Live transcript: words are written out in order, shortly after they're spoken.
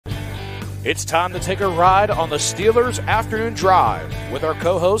It's time to take a ride on the Steelers Afternoon Drive with our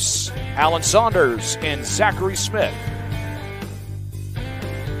co-hosts, Alan Saunders and Zachary Smith.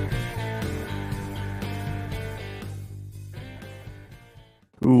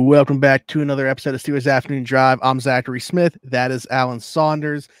 Welcome back to another episode of Steelers Afternoon Drive. I'm Zachary Smith. That is Alan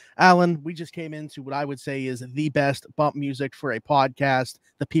Saunders. Alan, we just came into what I would say is the best bump music for a podcast.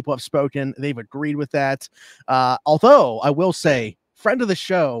 The people have spoken. They've agreed with that. Although I will say, friend of the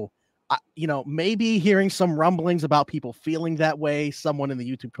show, maybe hearing some rumblings about people feeling that way. Someone in the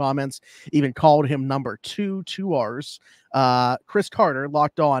YouTube comments even called him number 2 R's. Chris Carter,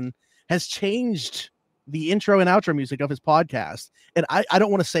 Locked On, has changed the intro and outro music of his podcast. And I don't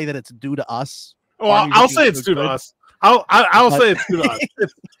want to say that it's due to us. Well, I'll say it's due to us. I'll say it's due to us.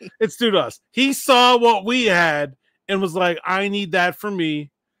 It's due to us. He saw what we had and was like, I need that for me.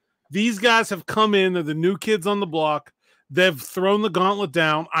 These guys have come in. They're the new kids on the block. They've thrown the gauntlet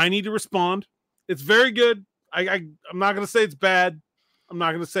down. I need to respond. It's very good. I'm not going to say it's bad. I'm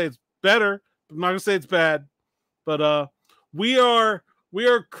not going to say it's better. I'm not going to say it's bad. But we are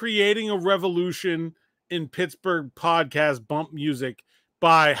creating a revolution in Pittsburgh podcast bump music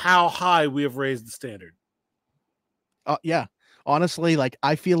by how high we have raised the standard. Yeah. Honestly,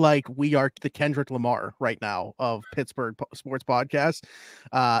 I feel like we are the Kendrick Lamar right now of Pittsburgh sports podcasts.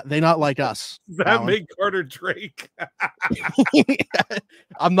 They not like us. That Alan. make Carter Drake.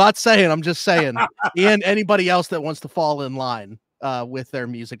 I'm not saying, I'm just saying. And anybody else that wants to fall in line with their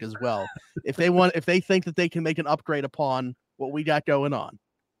music as well. If they think that they can make an upgrade upon what we got going on.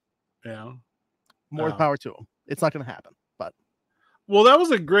 Yeah. More power to them. It's not going to happen. Well, that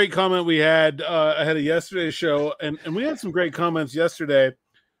was a great comment we had ahead of yesterday's show, and we had some great comments yesterday.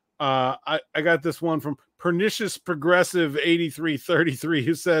 I got this one from Pernicious Progressive 8333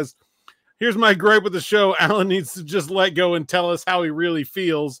 who says, "Here's my gripe with the show. Alan needs to just let go and tell us how he really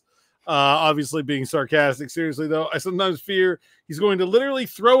feels." Obviously being sarcastic. Seriously, though, I sometimes fear he's going to literally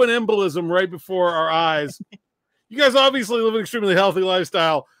throw an embolism right before our eyes. You guys obviously live an extremely healthy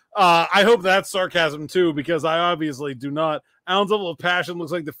lifestyle. I hope that's sarcasm too, because I obviously do not. Alan's level of passion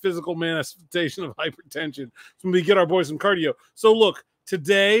looks like the physical manifestation of hypertension. So we get our boys some cardio. So look,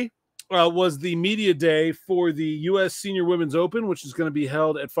 today was the media day for the U.S. Senior Women's Open, which is going to be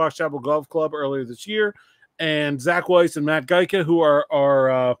held at Fox Chapel Golf Club earlier this year. And Zach Weiss and Matt Geika, who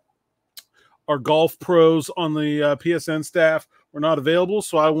are golf pros on the PSN staff, were not available.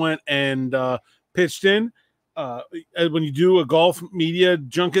 So I went and pitched in. When you do a golf media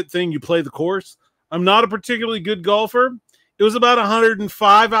junket thing, you play the course. I'm not a particularly good golfer. It was about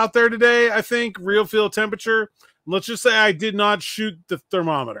 105 out there today, I think, real field temperature. Let's just say I did not shoot the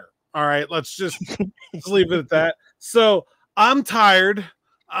thermometer. All right, let's just leave it at that. So I'm tired.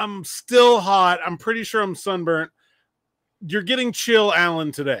 I'm still hot. I'm pretty sure I'm sunburnt. You're getting chill,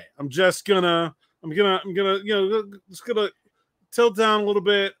 Alan, today. I'm gonna tilt down a little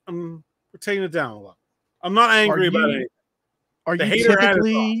bit. We're taking it down a lot. I'm not angry about it. Are you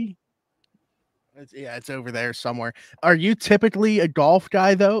typically? It's over there somewhere. Are you typically a golf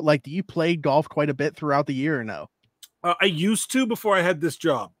guy though? Do you play golf quite a bit throughout the year or no? I used to before I had this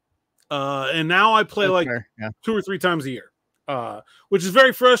job, and now I play 2 or 3 times a year, which is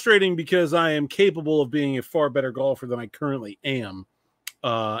very frustrating because I am capable of being a far better golfer than I currently am,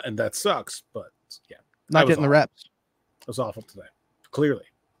 and that sucks. But yeah, not getting the reps. It was awful today, clearly.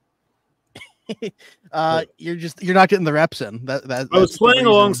 You're not getting the reps in. I was playing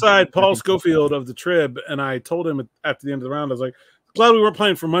alongside Paul Schofield of the Trib, and I told him after the end of the round, I was like, glad we weren't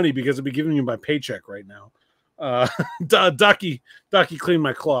playing for money because I'd be giving you my paycheck right now. Ducky cleaned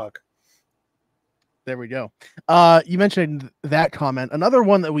my clock. There we go. You mentioned that comment. Another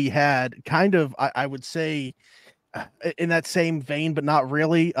one that we had kind of, I would say, in that same vein, but not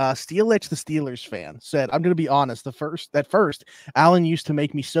really. Steelix, the Steelers fan, said, "I'm going to be honest. At first, Alan used to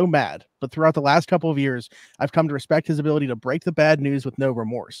make me so mad, but throughout the last couple of years, I've come to respect his ability to break the bad news with no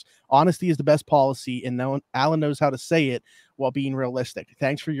remorse. Honesty is the best policy, and Alan knows how to say it while being realistic.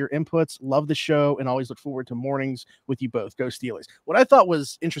 Thanks for your inputs. Love the show, and always look forward to mornings with you both. Go Steelers." What I thought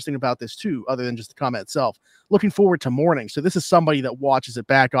was interesting about this too, other than just the comment itself, looking forward to mornings. So this is somebody that watches it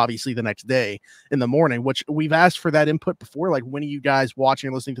back, obviously, the next day in the morning, which we've asked for that input before. When are you guys watching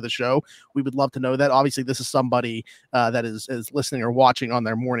and listening to the show? We would love to know that. Obviously, this is somebody that is listening or watching on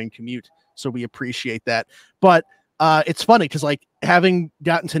their morning commute, so we appreciate that. But it's funny because having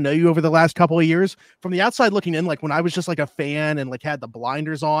gotten to know you over the last couple of years, from the outside looking in, when I was just a fan and had the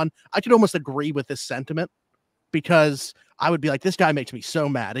blinders on, I could almost agree with this sentiment, because I would be like, this guy makes me so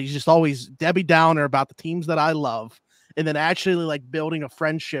mad. He's just always Debbie Downer about the teams that I love. and then actually like building a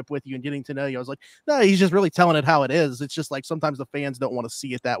friendship with you and getting to know you. I was like, no, he's just really telling it how it is. It's just like sometimes the fans don't want to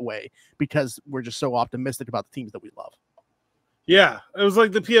see it that way because we're just so optimistic about the teams that we love. Yeah, it was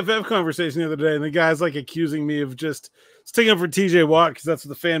like the PFF conversation the other day, and the guy's like accusing me of just sticking up for TJ Watt because that's what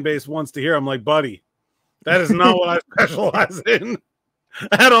the fan base wants to hear. I'm like, buddy, that is not what I specialize in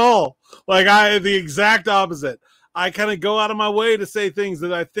at all. Like, the exact opposite. I kind of go out of my way to say things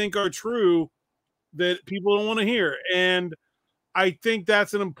that I think are true that people don't want to hear. And I think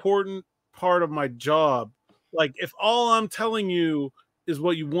that's an important part of my job. Like, if all I'm telling you is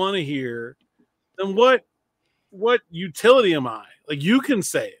what you want to hear, then what utility am I? Like, you can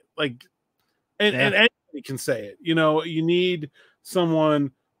say it, like, and anybody can say it. You know, you need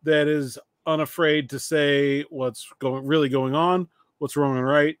someone that is unafraid to say what's really going on, what's wrong and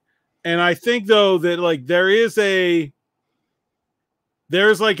right. And I think though that like there's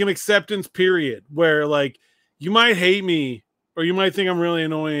like an acceptance period where like you might hate me or you might think I'm really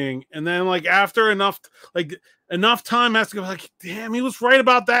annoying, and then like after enough time has to go like, damn, he was right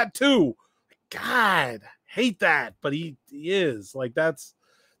about that too. God, hate that, but he is like that's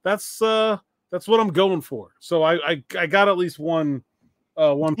what I'm going for. So I got at least one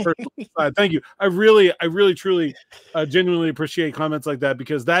person side. Thank you. I really truly genuinely appreciate comments like that,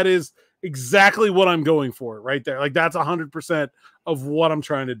 because that is exactly what I'm going for right there. Like, that's 100% of what I'm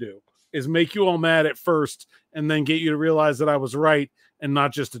trying to do, is make you all mad at first and then get you to realize that I was right and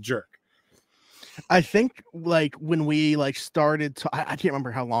not just a jerk. I think like when we like started to, I can't remember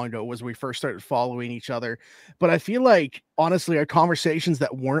how long ago it was we first started following each other, but I feel like honestly our conversations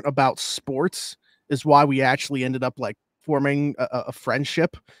that weren't about sports is why we actually ended up like forming a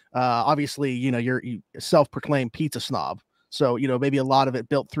friendship. Obviously, you know, you're self-proclaimed pizza snob, so you know maybe a lot of it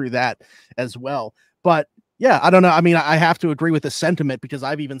built through that as well. But yeah, I don't know. I mean, I have to agree with the sentiment, because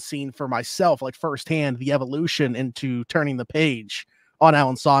I've even seen for myself, like firsthand, the evolution into turning the page on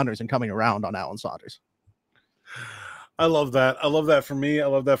Alan Saunders and coming around on Alan Saunders. I love that. I love that for me. I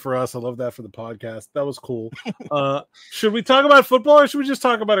love that for us. I love that for the podcast. That was cool. Should we talk about football, or should we just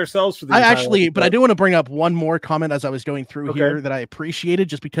talk about ourselves for the but I do want to bring up one more comment as I was going through here that I appreciated,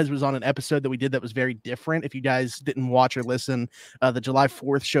 just because it was on an episode that we did that was very different. If you guys didn't watch or listen, the July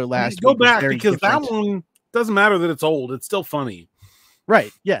 4th show last week, go back, because different. That one doesn't matter that it's old. It's still funny.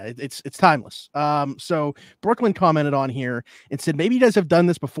 Right. Yeah, it's timeless. So Brooklyn commented on here and said, maybe you guys have done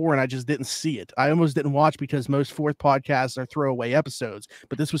this before and I just didn't see it. I almost didn't watch because most fourth podcasts are throwaway episodes,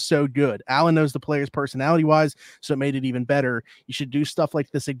 but this was so good. Alan knows the players personality wise, so it made it even better. You should do stuff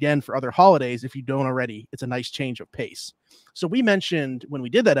like this again for other holidays if you don't already. It's a nice change of pace. So we mentioned when we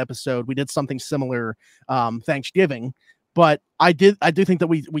did that episode, we did something similar Thanksgiving. But I do think that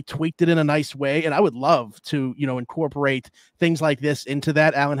we tweaked it in a nice way, and I would love to, you know, incorporate things like this into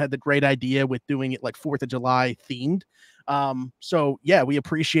that. Alan had the great idea with doing it like 4th of July themed. So yeah, we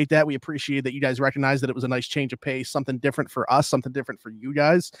appreciate that. We appreciate that you guys recognize that it was a nice change of pace, something different for us, something different for you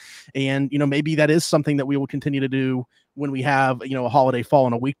guys. And, you know, maybe that is something that we will continue to do when we have, you know, a holiday fall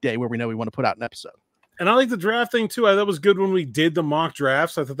on a weekday where we know we want to put out an episode. And I like the draft thing too. I thought it was good when we did the mock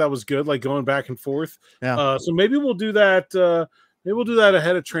drafts. I thought that was good, like going back and forth. Yeah. So maybe we'll do that. Maybe we'll do that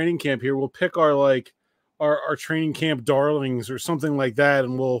ahead of training camp here. We'll pick our training camp darlings or something like that,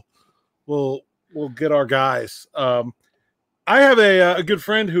 and we'll get our guys. I have a good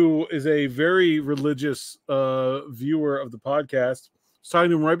friend who is a very religious viewer of the podcast. I was talking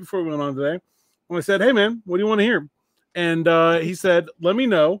to him right before we went on today. And I said, "Hey man, what do you want to hear?" And he said, "Let me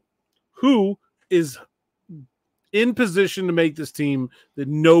know who is in position to make this team that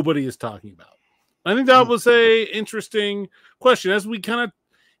nobody is talking about." I think that was a interesting question, as we kind of,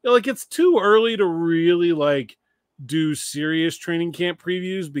 you know, like, it's too early to really like do serious training camp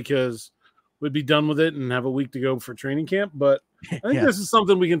previews because we'd be done with it and have a week to go for training camp. But I think this is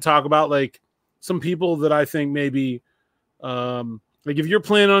something we can talk about, like some people that I think maybe like if you're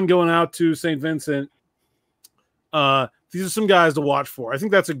planning on going out to St. Vincent, these are some guys to watch for. I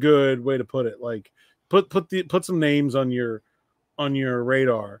think that's a good way to put it. Like put some names on your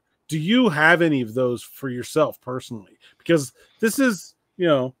radar. Do you have any of those for yourself personally? Because this is, you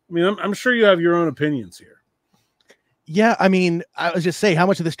know, I mean, I'm sure you have your own opinions here. Yeah, I mean, I was just saying how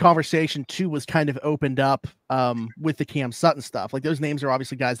much of this conversation too was kind of opened up with the Cam Sutton stuff. Like, those names are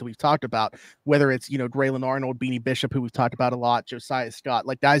obviously guys that we've talked about, whether it's, you know, Graylin Arnold, Beanie Bishop, who we've talked about a lot, Josiah Scott,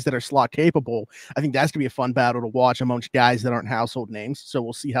 like guys that are slot capable. I think that's gonna be a fun battle to watch amongst guys that aren't household names. So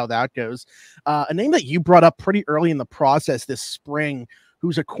we'll see how that goes. A name that you brought up pretty early in the process this spring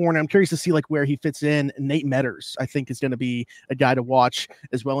who's a corner. I'm curious to see like where he fits in. Nate Meadors, I think, is going to be a guy to watch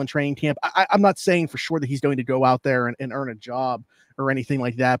as well in training camp. I'm not saying for sure that he's going to go out there and earn a job or anything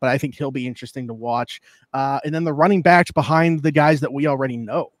like that, but I think he'll be interesting to watch. And then the running backs behind the guys that we already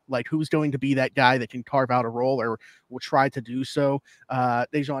know, like who's going to be that guy that can carve out a role or will try to do so.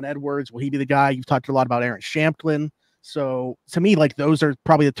 Dejon Edwards, will he be the guy? You've talked a lot about Aaron Shampklin. So to me, like those are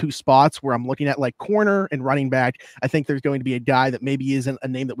probably the two spots where I'm looking at like corner and running back. I think there's going to be a guy that maybe isn't a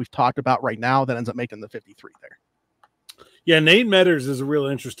name that we've talked about right now that ends up making the 53 there. Yeah, Nate Meadors is a real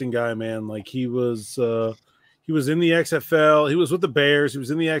interesting guy, man. Like he was in the XFL. He was with the Bears. He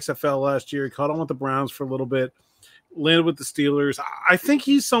was in the XFL last year. He caught on with the Browns for a little bit, landed with the Steelers. I think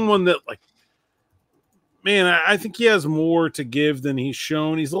he's someone that, like, man, I think he has more to give than he's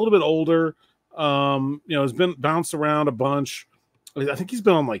shown. He's a little bit older. Has been bounced around a bunch. I think he's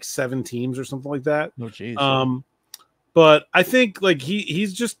been on like 7 teams or something like that. Oh, geez. But I think like he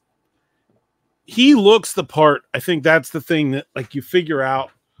looks the part. I think that's the thing that like you figure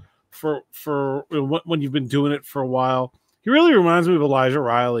out for when you've been doing it for a while. He really reminds me of Elijah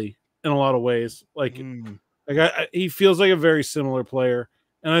Riley in a lot of ways. Like, he feels like a very similar player,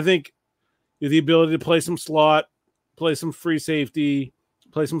 and I think the ability to play some slot, play some free safety,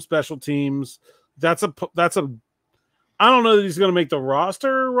 play some special teams. That's a. I don't know that he's going to make the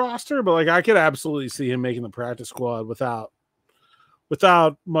roster, but like I could absolutely see him making the practice squad without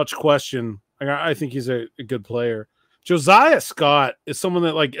much question. Like, I think he's a good player. Josiah Scott is someone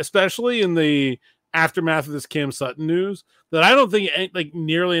that, like, especially in the aftermath of this Cam Sutton news, that I don't think like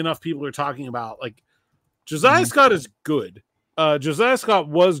nearly enough people are talking about. Like, Josiah Scott is good. Josiah Scott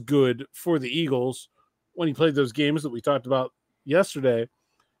was good for the Eagles when he played those games that we talked about yesterday.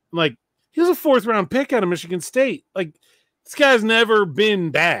 Like, he was a 4th round pick out of Michigan State. Like, this guy's never been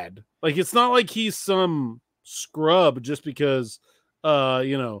bad. Like, it's not like he's some scrub just because,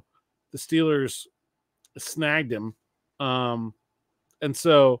 the Steelers snagged him. And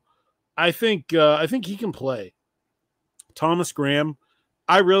so I think he can play. Thomas Graham,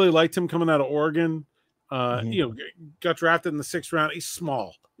 I really liked him coming out of Oregon. Got drafted in the 6th round. He's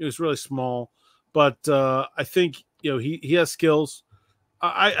small. He was really small, but I think he has skills.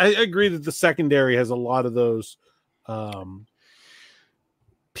 I agree that the secondary has a lot of those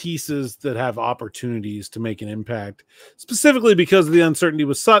pieces that have opportunities to make an impact, specifically because of the uncertainty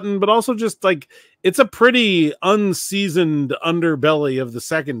with Sutton, but also just like it's a pretty unseasoned underbelly of the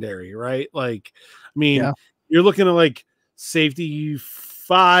secondary, right? Like, I mean, you're looking at like safety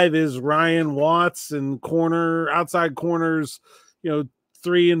 5 is Ryan Watts, and outside corners,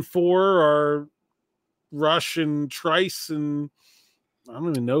 3 and 4 are Rush and Trice, and I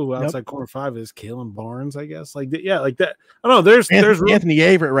don't even know who outside corner 5 is. Kalen Barnes, I guess. Like that, like that. I don't know. There's Anthony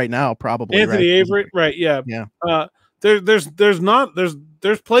Averett right now, probably. Anthony Averett, right? Yeah.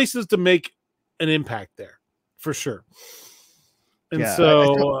 There's places to make an impact there for sure. And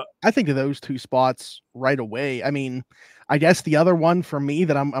so I think of those two spots right away. I mean, I guess the other one for me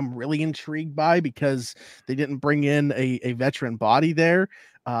that I'm really intrigued by, because they didn't bring in a veteran body there,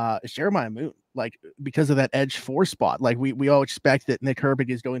 is Jeremiah Moon. Like, because of that edge 4 spot, like we all expect that Nick Herbig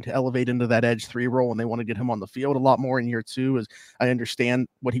is going to elevate into that edge 3 role, and they want to get him on the field a lot more in year 2. As I understand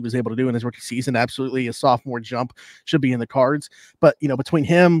what he was able to do in his rookie season, absolutely a sophomore jump should be in the cards. But between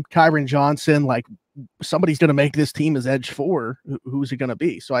him, Kyron Johnson, like somebody's going to make this team as edge 4. Who's it going to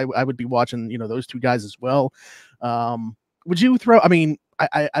be? So I would be watching those 2 guys as well. Would you throw? I mean,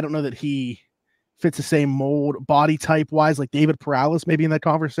 I don't know that he fits the same mold body type wise, like David Perales maybe in that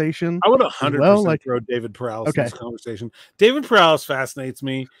conversation. I would 100% throw David Perales in this conversation. David Perales fascinates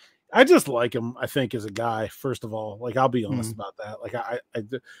me. I just like him, I think, as a guy, first of all. Like, I'll be honest about that. Like,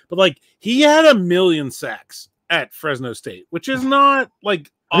 but like, he had 1 million sacks at Fresno State, which is not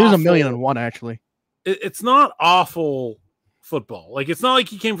like there's 1,000,001 actually. It's not awful football. Like, it's not like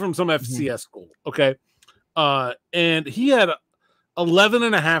he came from some FCS school. Okay. And he had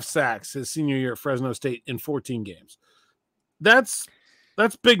 11.5 sacks his senior year at Fresno State in 14 games. That's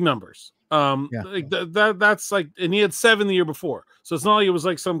big numbers. Like that's like, and he had 7 the year before. So it's not like it was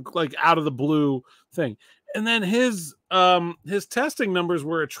like some like out of the blue thing. And then his testing numbers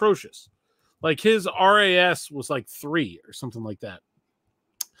were atrocious. Like his RAS was like 3 or something like that.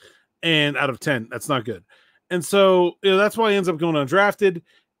 And out of 10, that's not good. And so that's why he ends up going undrafted.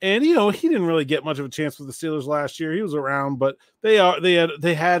 And he didn't really get much of a chance with the Steelers last year. He was around, but they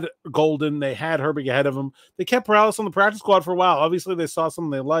had Golden, they had Herbig ahead of him. They kept Perales on the practice squad for a while. Obviously, they saw something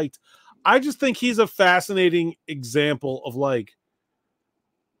they liked. I just think he's a fascinating example of like,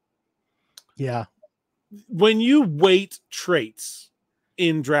 when you weight traits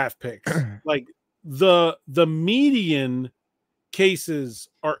in draft picks, like the median cases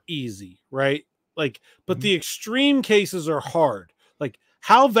are easy, right? Like, but the extreme cases are hard. Like,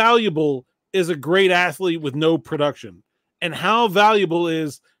 how valuable is a great athlete with no production? And how valuable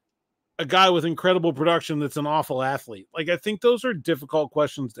is a guy with incredible production that's an awful athlete? Like, I think those are difficult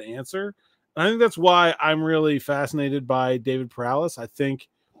questions to answer. And I think that's why I'm really fascinated by David Perales. I think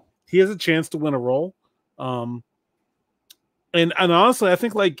he has a chance to win a role. And honestly, I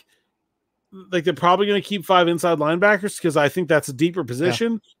think like they're probably going to keep 5 inside linebackers because I think that's a deeper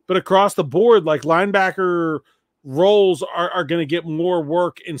position. Yeah. But across the board, like linebacker roles are going to get more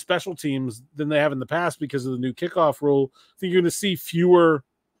work in special teams than they have in the past because of the new kickoff rule. I think you're going to see fewer,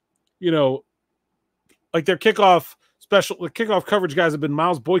 like their kickoff coverage guys have been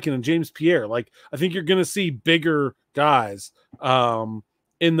Miles Boykin and James Pierre. Like, I think you're going to see bigger guys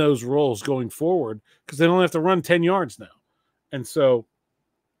in those roles going forward because they don't have to run 10 yards now. And so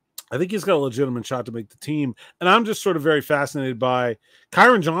I think he's got a legitimate shot to make the team. And I'm just sort of very fascinated by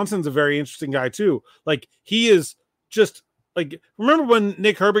Kyron Johnson's a very interesting guy too. Like, he is just like, remember when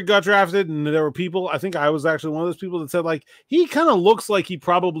Nick Herbig got drafted and there were people, I think I was actually one of those people that said like, he kind of looks like he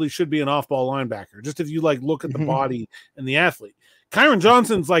probably should be an off-ball linebacker. Just if you like look at the body and the athlete. Kyron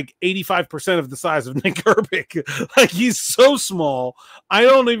Johnson's like 85% of the size of Nick Herbig. Like, he's so small. I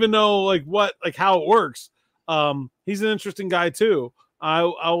don't even know how it works. He's an interesting guy too. I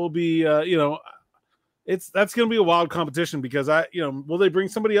will be, that's going to be a wild competition because will they bring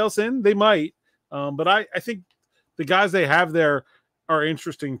somebody else in? They might. But I think the guys they have there are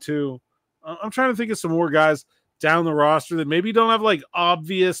interesting too. I'm trying to think of some more guys down the roster that maybe don't have like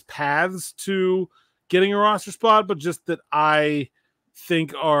obvious paths to getting a roster spot, but just that I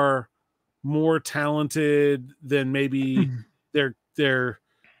think are more talented than maybe their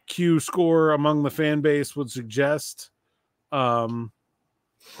Q score among the fan base would suggest. I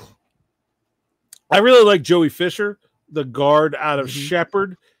really like Joey Fisher, the guard out of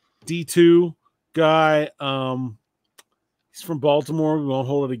Shepherd, D2 guy. He's from Baltimore. We won't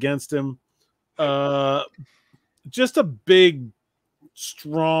hold it against him. Just a big,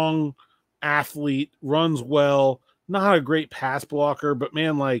 strong athlete, runs well, not a great pass blocker, but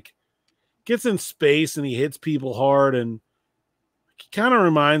man, like, gets in space and he hits people hard, and he kind of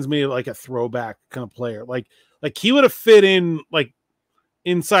reminds me of like a throwback kind of player. Like he would have fit in like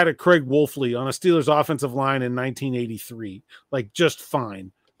inside of Craig Wolfley on a Steelers offensive line in 1983, like just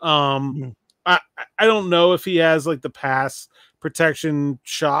fine. I don't know if he has like the pass protection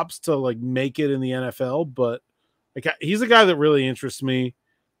chops to like make it in the NFL, but like he's a guy that really interests me.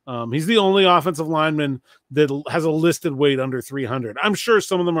 He's the only offensive lineman that has a listed weight under 300. I'm sure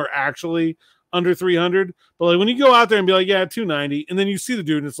some of them are actually under 300, but like when you go out there and be like, yeah, 290, and then you see the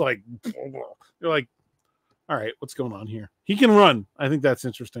dude and it's like, you're like, all right, what's going on here? He can run. I think that's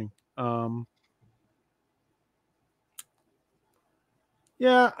interesting. Yeah,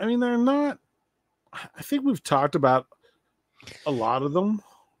 I mean, they're not. I think we've talked about a lot of them.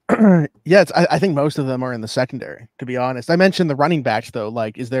 Yeah, I think most of them are in the secondary, to be honest. I mentioned the running backs, though.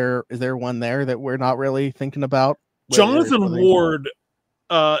 Like, is there one there that we're not really thinking about? Jonathan Ward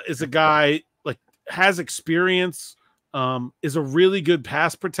is a guy, like, has experience, is a really good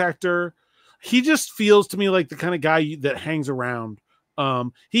pass protector. He just feels to me like the kind of guy that hangs around.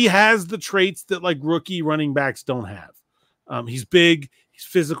 He has the traits that like rookie running backs don't have. He's big, he's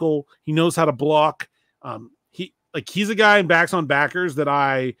physical, he knows how to block. He's a guy in backs on backers that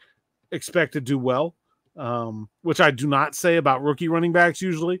I expect to do well, which I do not say about rookie running backs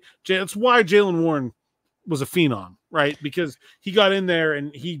usually. That's why Jaylen Warren was a phenom, right? Because he got in there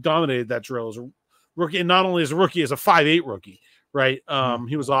and he dominated that drill as a rookie, and not only as a rookie, as a 5'8" rookie, right?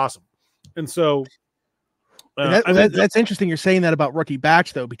 He was awesome. And so that's interesting you're saying that about rookie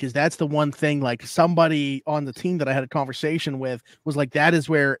backs, though, because that's the one thing, like, somebody on the team that I had a conversation with was like, that is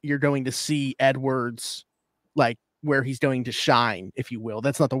where you're going to see Edwards, like, where he's going to shine, if you will.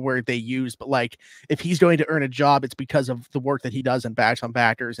 That's not the word they use, but like, if he's going to earn a job, it's because of the work that he does in backs on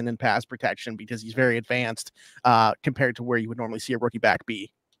backers and in pass protection, because he's very advanced compared to where you would normally see a rookie back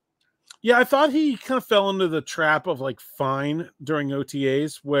be. Yeah, I thought he kind of fell into the trap of like fine during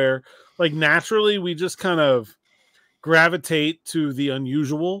OTAs, where like naturally we just kind of gravitate to the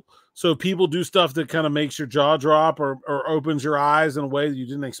unusual. So people do stuff that kind of makes your jaw drop or opens your eyes in a way that you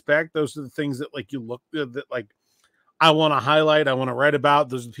didn't expect. Those are the things that like you look that like I want to highlight, I want to write about.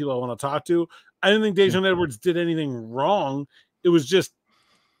 Those are the people I want to talk to. I didn't think Dajon Edwards did anything wrong. It was just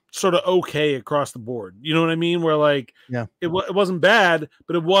sort of okay across the board. You know what I mean? Where like, yeah, it wasn't bad,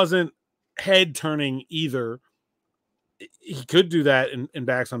 but it wasn't head turning either. He could do that in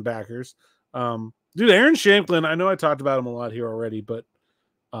backs on backers. Dude, Aaron Shampklin, I know I talked about him a lot here already, but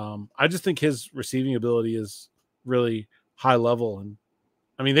I just think his receiving ability is really high level. And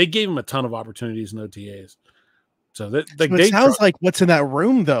I mean, they gave him a ton of opportunities in OTAs. So that it sounds like what's in that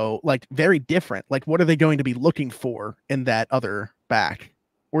room though, like very different. Like, what are they going to be looking for in that other back?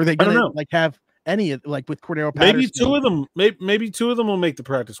 Or are they going to like have any like with Cordero Patterson? Maybe two of them. Maybe two of them will make the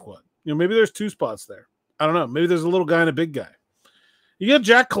practice squad. You know, maybe there's 2 spots there. I don't know. Maybe there's a little guy and a big guy. You got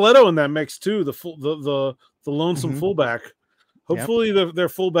Jack Coletto in that mix too. The lonesome fullback. Hopefully, their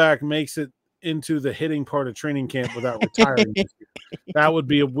fullback makes it into the hitting part of training camp without retiring. That would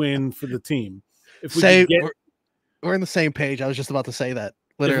be a win for the team. If we we're in the same page. I was just about to say that.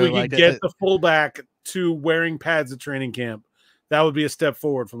 Literally, if we could get the fullback to wearing pads at training camp, that would be a step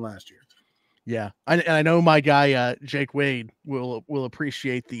forward from last year. Yeah, and I know my guy Jake Wade will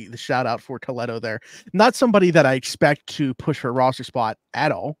appreciate the shout out for Coletto there. Not somebody that I expect to push for a roster spot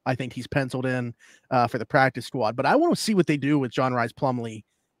at all. I think he's penciled in for the practice squad, but I want to see what they do with John Rice Plumlee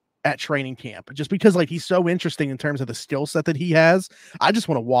at training camp, just because like he's so interesting in terms of the skill set that he has. I just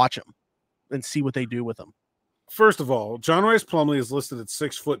want to watch him and see what they do with him. First of all, John Rice Plumlee is listed at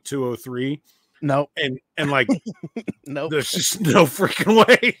 6'2", 203. No, and like no, there's just no freaking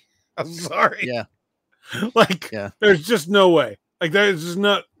way. I'm sorry. Yeah, there's just no way. Like there's just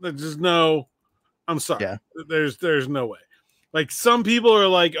no. I'm sorry. Yeah, there's no way. Like some people are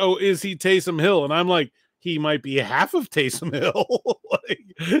like, oh, is he Taysom Hill? And I'm like, he might be half of Taysom Hill.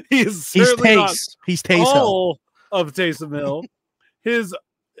 Like he's certainly not all of Taysom Hill.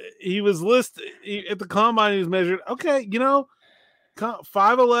 He was listed at the combine. He was measured. Okay,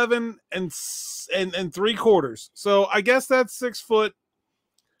 5'11" and 3/4. So I guess that's 6 foot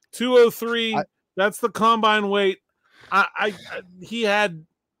 203. That's the combine weight. He had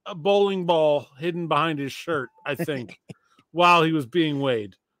a bowling ball hidden behind his shirt, I think, while he was being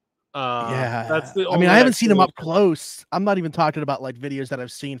weighed. That's the. I mean, I haven't seen him up close. I'm not even talking about like videos that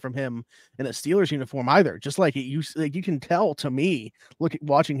I've seen from him in a Steelers uniform either. Just like you can tell to me,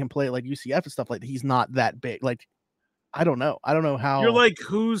 watching him play like UCF and stuff like that, he's not that big. Like, I don't know how. You're like,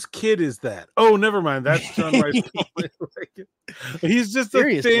 whose kid is that? Oh, never mind. That's John Rice. He's just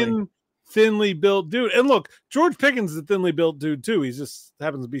a thinly built dude. And look, George Pickens is a thinly built dude too. He just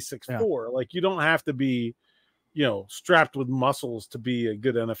happens to be 6'4". Like, you don't have to be, strapped with muscles to be a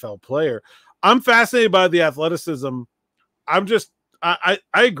good NFL player. I'm fascinated by the athleticism. I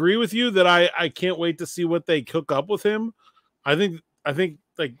agree with you that I can't wait to see what they cook up with him. I think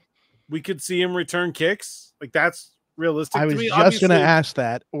like we could see him return kicks. Like, that's realistic. I was to me. just going to ask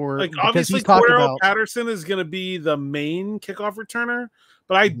that, or like because obviously he's talking Cordero about Patterson is going to be the main kickoff returner,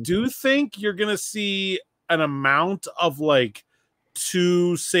 but I do think you're going to see an amount of like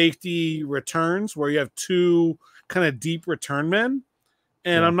 2 safety returns where you have 2 kind of deep return men,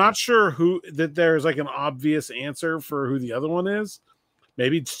 and I'm not sure that there's like an obvious answer for who the other one is.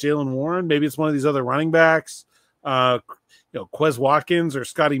 Maybe it's Jalen Warren, maybe it's one of these other running backs, Quez Watkins or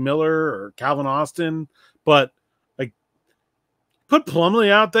Scotty Miller or Calvin Austin, but like put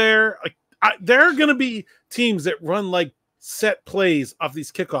Plumlee out there. Like there are going to be teams that run like set plays off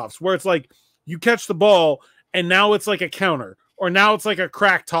these kickoffs where it's like you catch the ball and now it's like a counter, or now it's like a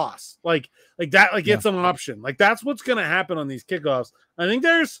crack toss, like that, like it's an option. Like that's what's going to happen on these kickoffs. I think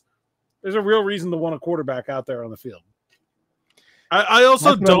there's a real reason to want a quarterback out there on the field. I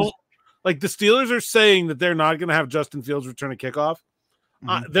also don't like the Steelers are saying that they're not going to have Justin Fields return a kickoff.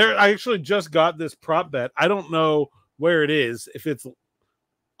 I actually just got this prop bet. I don't know where it is, if it's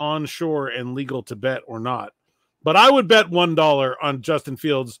onshore and legal to bet or not, but I would bet $1 on Justin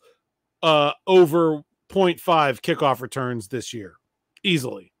Fields over 0.5 kickoff returns this year,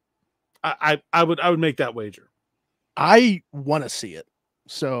 easily. I would make that wager. I want to see it,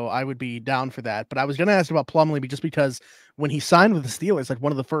 so I would be down for that. But I was going to ask about Plumlee just because when he signed with the Steelers, like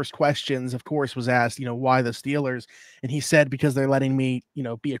one of the first questions, of course, was asked, why the Steelers? And he said, because they're letting me,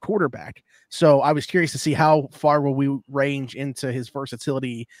 be a quarterback. So I was curious to see how far will we range into his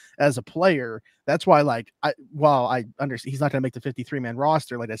versatility as a player. That's why, like, while I understand he's not going to make the 53-man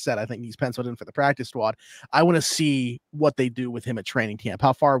roster, like I said, I think he's penciled in for the practice squad. I want to see what they do with him at training camp.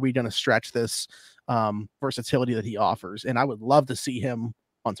 How far are we going to stretch this versatility that he offers? And I would love to see him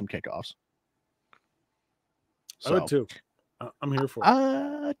on some kickoffs. I would too. I'm here for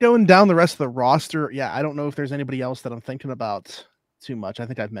it. Going down the rest of the roster, I don't know if there's anybody else that I'm thinking about too much. I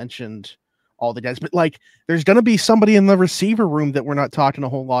think I've mentioned all the guys, but like there's going to be somebody in the receiver room that we're not talking a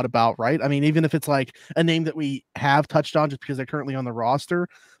whole lot about, right? I mean, even if it's like a name that we have touched on just because they're currently on the roster,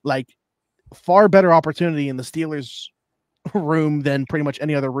 like far better opportunity in the Steelers room than pretty much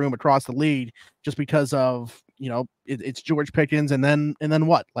any other room across the league, just because of, it's George Pickens and then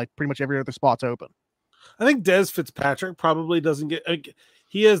what? Like pretty much every other spot's open. I think Dez Fitzpatrick probably doesn't get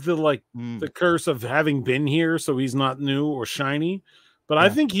he has the curse of having been here, so he's not new or shiny. But I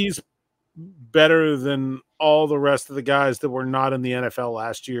think he's better than all the rest of the guys that were not in the NFL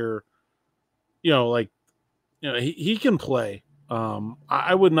last year. He can play.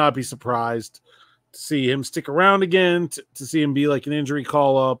 I would not be surprised to see him stick around again, to see him be like an injury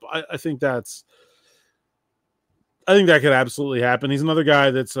call-up. I think that could absolutely happen. He's another guy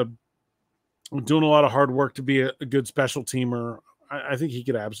that's doing a lot of hard work to be a good special teamer. I think he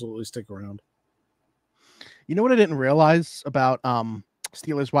could absolutely stick around. You know what I didn't realize about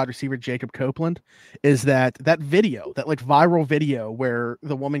Steelers wide receiver Jacob Copeland is that video, that like viral video where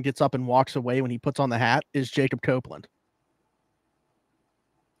the woman gets up and walks away when he puts on the hat, is Jacob Copeland.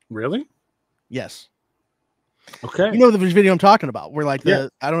 Really? Yes. Okay. You know the video I'm talking about, where like I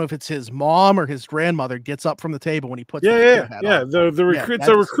don't know if it's his mom or his grandmother gets up from the table when he puts the hat on. The recruits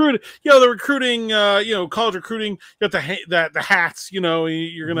are recruiting. The recruiting. College recruiting. You got the hats.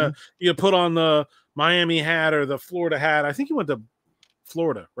 You're gonna put on the Miami hat or the Florida hat. I think he went to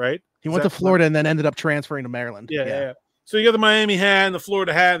Florida, right? He went to Florida and then ended up transferring to Maryland. Yeah. So you got the Miami hat and the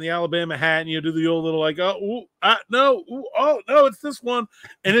Florida hat and the Alabama hat, and you do the old little like, no, it's this one,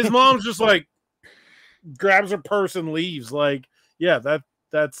 and his mom's just like grabs her purse and leaves. Like,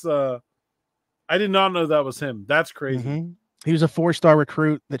 that's I did not know that was him. That's crazy. Mm-hmm. He was a 4-star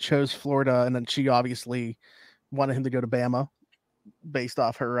recruit that chose Florida, and then she obviously wanted him to go to Bama based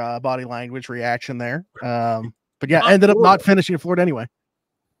off her body language reaction there. But yeah, ended up not finishing in Florida anyway.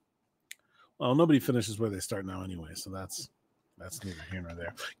 Well, nobody finishes where they start now anyway, so that's neither here nor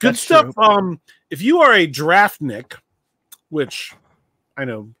there. Good stuff. True. If you are a draftnik, which I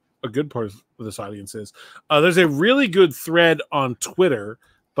know a good part of this audience is, there's a really good thread on Twitter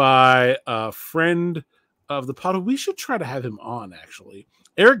by a friend of the pod. We should try to have him on, actually.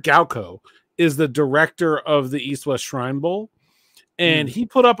 Eric Galco is the director of the East-West Shrine Bowl, and he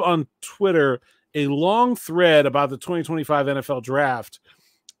put up on Twitter a long thread about the 2025 NFL draft.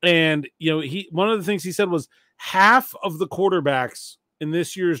 And, one of the things he said was half of the quarterbacks in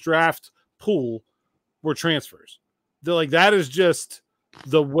this year's draft pool were transfers. That is just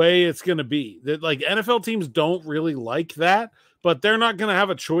the way it's going to be. That NFL teams don't really like that, but they're not going to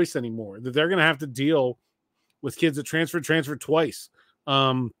have a choice anymore. That they're going to have to deal with kids that transferred twice,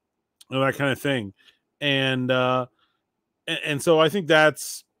 that kind of thing. And so I think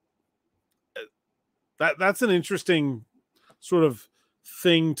that's an interesting sort of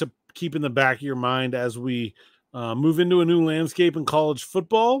thing to keep in the back of your mind as we move into a new landscape in college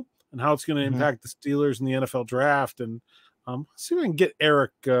football and how it's going to impact the Steelers in the NFL draft. And see if I can get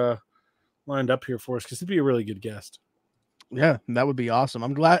Eric lined up here for us, because he'd be a really good guest. Yeah, that would be awesome.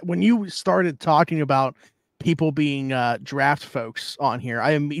 I'm glad when you started talking about people being draft folks on here,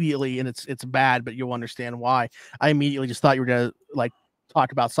 I immediately, and it's bad, but you'll understand why. I immediately just thought you were going to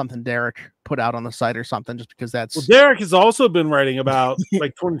talk about something Derek put out on the site or something, just because that's... Well, Derek has also been writing about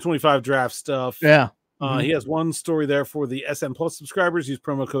 2025 draft stuff. Yeah. He has one story there for the SN Plus subscribers. Use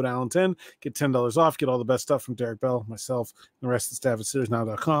promo code Allen10, get $10 off, get all the best stuff from Derek Bell, myself, and the rest of the staff at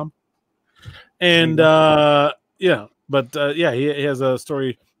SteelersNow.com. And he has a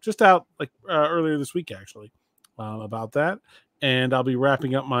story just out earlier this week, actually, about that. And I'll be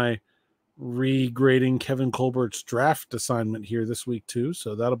wrapping up my regrading Kevin Colbert's draft assignment here this week too,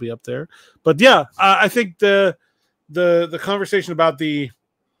 so that'll be up there. But I think the conversation about the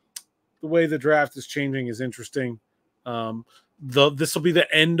way the draft is changing is interesting. This will be the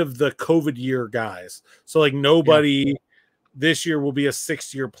end of the COVID year, guys. So nobody this year will be a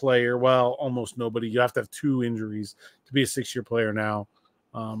 6-year player. Well, almost nobody. You have to have 2 injuries to be a 6-year player now.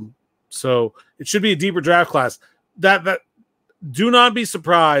 So it should be a deeper draft class. That do not be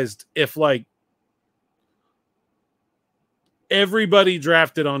surprised if everybody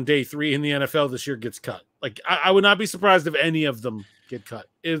drafted on day 3 in the NFL this year gets cut. I would not be surprised if any of them get cut.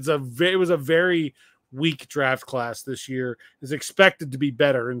 It was a very weak draft class this year. It's expected to be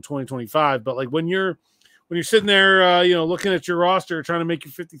better in 2025, but when you're sitting there, looking at your roster, trying to make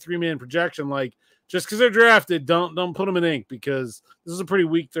your 53-man projection, just because they're drafted, don't put them in ink, because this is a pretty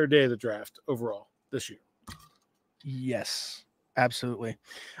weak third day of the draft overall this year. Yes, absolutely.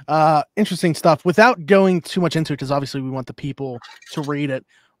 Interesting stuff. Without going too much into it, because obviously we want the people to read it,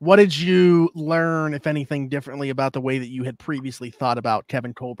 what did you learn, if anything, differently about the way that you had previously thought about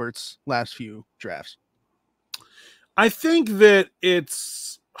Kevin Colbert's last few drafts? I think that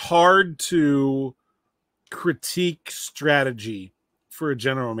it's hard to critique strategy for a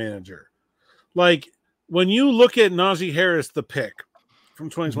general manager. When you look at Najee Harris, the pick from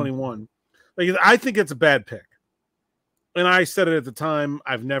 2021, I think it's a bad pick. And I said it at the time.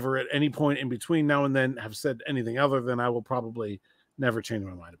 I've never at any point in between now and then have said anything other than I will probably Never changed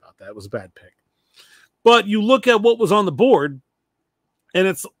my mind about that. It was a bad pick. But you look at what was on the board, and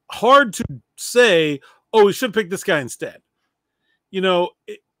it's hard to say, oh, we should pick this guy instead.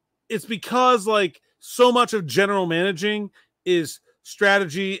 It's because like so much of general managing is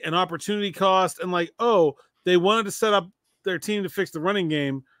strategy and opportunity cost, and like, oh, they wanted to set up their team to fix the running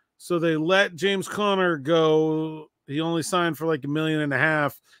game, so they let James Conner go. He only signed for like $1.5 million.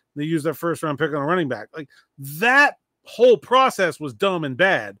 They used their first round pick on a running back. Like that whole process was dumb and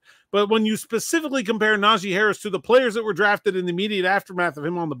bad. But when you specifically compare Najee Harris to the players that were drafted in the immediate aftermath of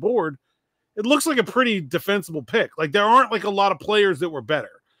him on the board, it looks like a pretty defensible pick. Like there aren't like a lot of players that were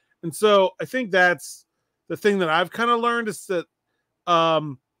better. And so I think that's the thing that I've kind of learned is that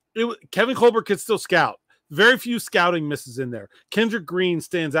Kevin Colbert could still scout. Very few scouting misses in there. Kendrick Green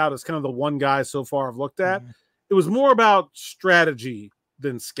stands out as kind of the one guy so far I've looked at. Mm-hmm. It was more about strategy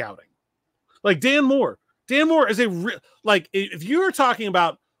than scouting. Like Dan Moore is if you're talking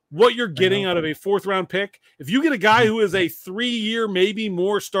about what you're getting out of a 4th round pick, if you get a guy who is a 3-year, maybe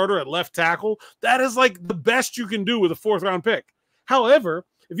more starter at left tackle, that is like the best you can do with a 4th round pick. However,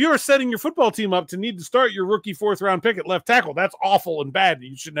 if you are setting your football team up to need to start your rookie 4th round pick at left tackle, that's awful and bad.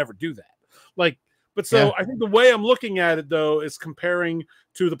 You should never do that. I think the way I'm looking at it though, is comparing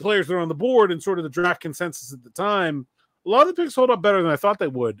to the players that are on the board and sort of the draft consensus at the time. A lot of the picks hold up better than I thought they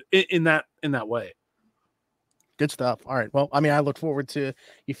would in that way. Good stuff. All right. Well, I mean, I look forward to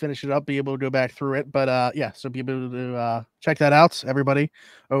you finish it up, be able to go back through it. But so be able to check that out, everybody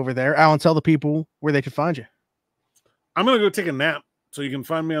over there. Alan, tell the people where they can find you. I'm going to go take a nap, so you can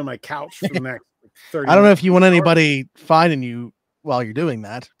find me on my couch for the next 30 I don't know if you want anybody finding you while you're doing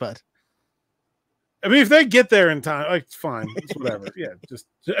that, but I mean, if they get there in time, like, it's fine. It's whatever. Yeah.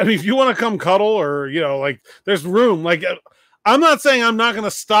 If you want to come cuddle or, there's room. Like, I'm not saying I'm not going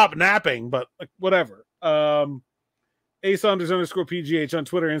to stop napping, but like, whatever. Saunders_PGH on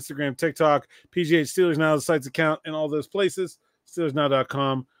Twitter, Instagram, TikTok, PGH Steelers Now, the site's account, and all those places.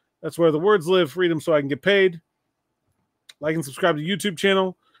 SteelersNow.com. That's where the words live. Freedom so I can get paid. Like and subscribe to the YouTube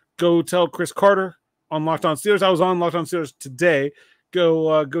channel. Go tell Chris Carter on Locked On Steelers. I was on Locked On Steelers today.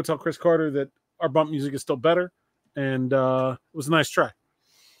 Go tell Chris Carter that our bump music is still better, and it was a nice try.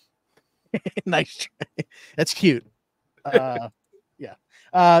 Nice try. That's cute. Yeah.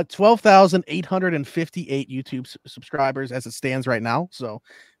 12,858 YouTube subscribers as it stands right now. So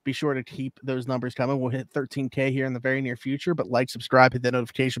be sure to keep those numbers coming. We'll hit 13K here in the very near future, but like, subscribe, hit that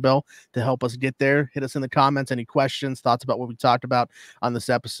notification bell to help us get there. Hit us in the comments. Any questions, thoughts about what we talked about on this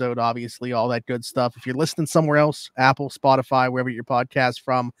episode, obviously all that good stuff. If you're listening somewhere else, Apple, Spotify, wherever your podcast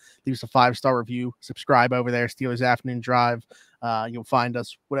from, leave us a 5-star review, subscribe over there. Steelers Afternoon Drive. You'll find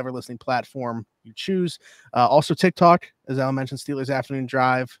us whatever listening platform you choose. Also TikTok, as Alan mentioned, Steelers Afternoon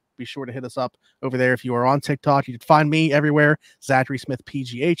Drive. Be sure to hit us up over there if you are on TikTok. You can find me everywhere, Zachary Smith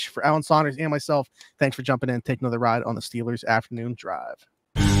PGH. For Alan Saunders and myself, thanks for jumping in and taking another ride on the Steelers Afternoon Drive.